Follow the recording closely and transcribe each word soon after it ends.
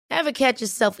Ever catch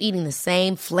yourself eating the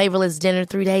same flavorless dinner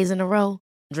 3 days in a row?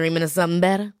 Dreaming of something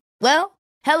better? Well,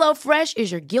 HelloFresh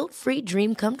is your guilt-free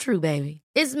dream come true, baby.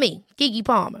 It's me, Keke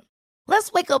Palmer.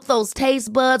 Let's wake up those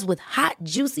taste buds with hot,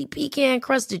 juicy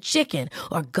pecan-crusted chicken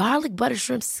or garlic butter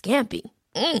shrimp scampi.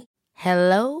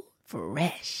 Hello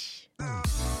Fresh.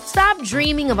 Stop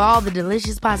dreaming of all the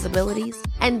delicious possibilities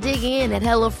and dig in at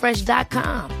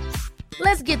HelloFresh.com.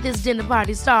 Let's get this dinner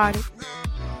party started.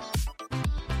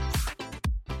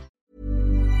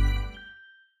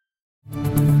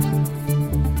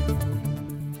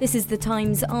 This is the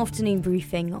Times afternoon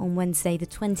briefing on Wednesday, the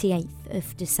 28th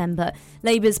of December.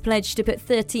 Labour's pledged to put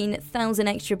 13,000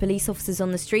 extra police officers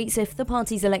on the streets if the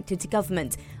party's elected to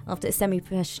government after a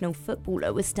semi-professional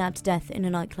footballer was stabbed to death in a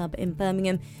nightclub in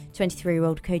Birmingham.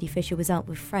 23-year-old Cody Fisher was out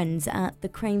with friends at the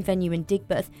Crane venue in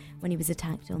Digbeth when he was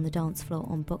attacked on the dance floor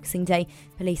on Boxing Day.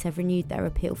 Police have renewed their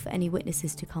appeal for any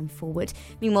witnesses to come forward.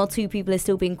 Meanwhile, 2 people are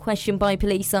still being questioned by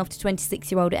police after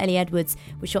 26-year-old Ellie Edwards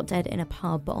was shot dead in a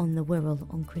pub on the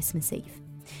Wirral on Christmas Eve.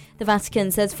 The Vatican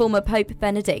says former Pope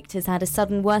Benedict has had a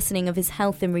sudden worsening of his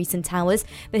health in recent hours,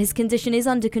 but his condition is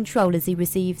under control as he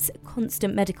receives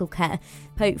constant medical care.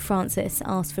 Pope Francis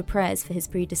asked for prayers for his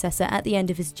predecessor at the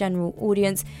end of his general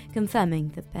audience, confirming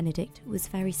that Benedict was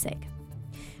very sick.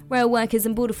 Rail workers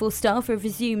and Border Force staff have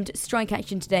resumed strike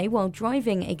action today, while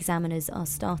driving examiners are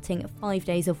starting 5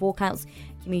 days of walkouts.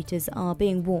 Commuters are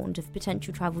being warned of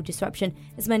potential travel disruption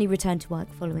as many return to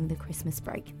work following the Christmas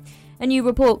break. A new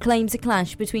report claims a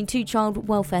clash between 2 child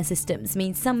welfare systems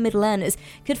means some middle earners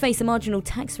could face a marginal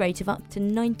tax rate of up to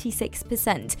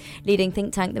 96%. Leading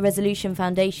think tank The Resolution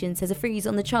Foundation says a freeze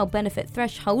on the child benefit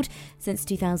threshold since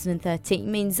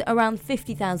 2013 means around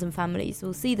 50,000 families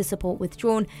will see the support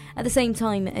withdrawn at the same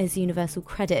time as universal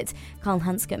credit. Carl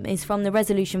Hanscom is from The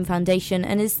Resolution Foundation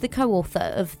and is the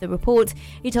co-author of the report.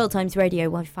 He told Times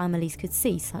Radio why families could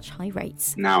see such high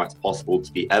rates. Now it's possible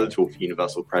to be eligible for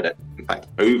universal credit, in fact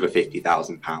over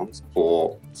 £50,000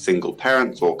 for single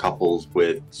parents or couples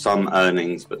with some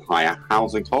earnings but higher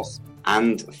housing costs,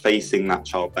 and facing that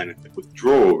child benefit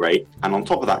withdrawal rate. And on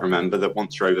top of that, remember that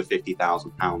once you're over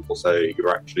 £50,000 or so,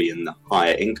 you're actually in the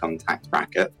higher income tax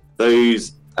bracket.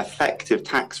 Those effective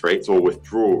tax rates or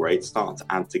withdrawal rates start to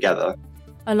add together.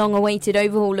 A long-awaited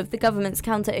overhaul of the government's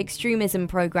counter-extremism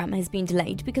programme has been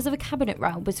delayed because of a cabinet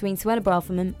row between Suella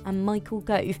Braverman and Michael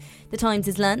Gove. The Times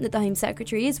has learnt that the Home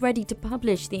Secretary is ready to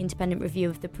publish the independent review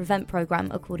of the Prevent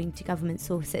programme, according to government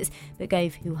sources. But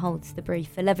Gove, who holds the brief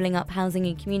for levelling up housing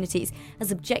in communities,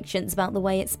 has objections about the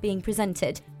way it's being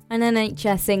presented. And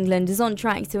NHS England is on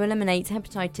track to eliminate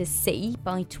hepatitis C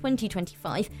by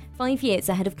 2025, 5 years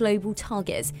ahead of global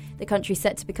targets. The country is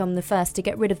set to become the first to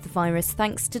get rid of the virus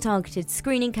thanks to targeted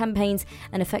screening campaigns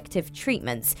and effective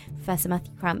treatments. Professor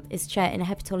Matthew Cramp is chair in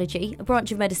hepatology, a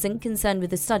branch of medicine concerned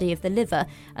with the study of the liver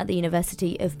at the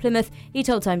University of Plymouth. He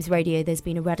told Times Radio there's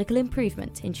been a radical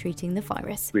improvement in treating the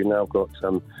virus. We've now got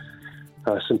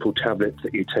simple tablets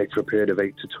that you take for a period of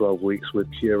 8 to 12 weeks with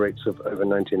cure rates of over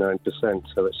 99%.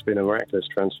 So it's been a miraculous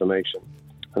transformation.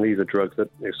 And these are drugs that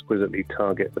exquisitely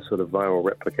target the sort of viral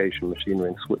replication machinery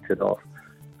and switch it off.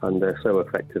 And they're so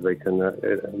effective they can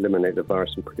eliminate the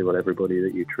virus in pretty well everybody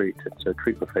that you treat. So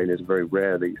treatment failure is very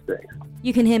rare these days.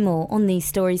 You can hear more on these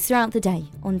stories throughout the day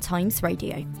on Times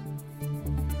Radio.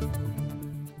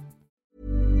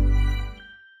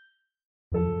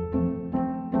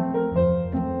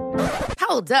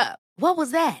 Hold up. What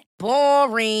was that?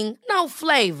 Boring. No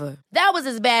flavor. That was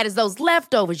as bad as those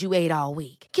leftovers you ate all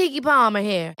week. Keke Palmer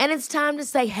here. And it's time to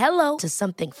say hello to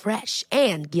something fresh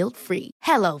and guilt-free.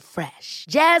 Hello Fresh.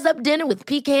 Jazz up dinner with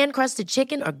pecan-crusted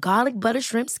chicken or garlic butter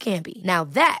shrimp scampi. Now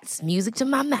that's music to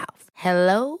my mouth.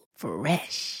 Hello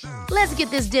Fresh. Let's get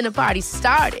this dinner party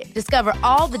started. Discover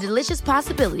all the delicious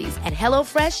possibilities at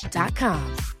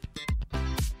HelloFresh.com.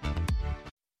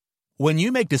 When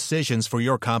you make decisions for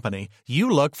your company, you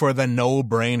look for the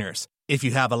no-brainers. If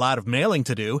you have a lot of mailing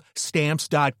to do,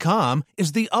 Stamps.com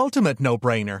is the ultimate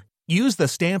no-brainer. Use the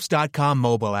Stamps.com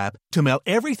mobile app to mail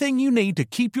everything you need to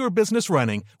keep your business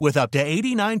running with up to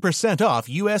 89% off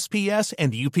USPS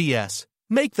and UPS.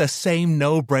 Make the same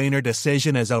no-brainer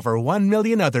decision as over 1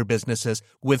 million other businesses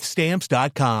with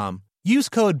Stamps.com. Use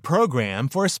code PROGRAM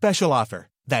for a special offer.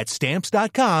 That's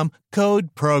Stamps.com,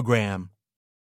 code PROGRAM.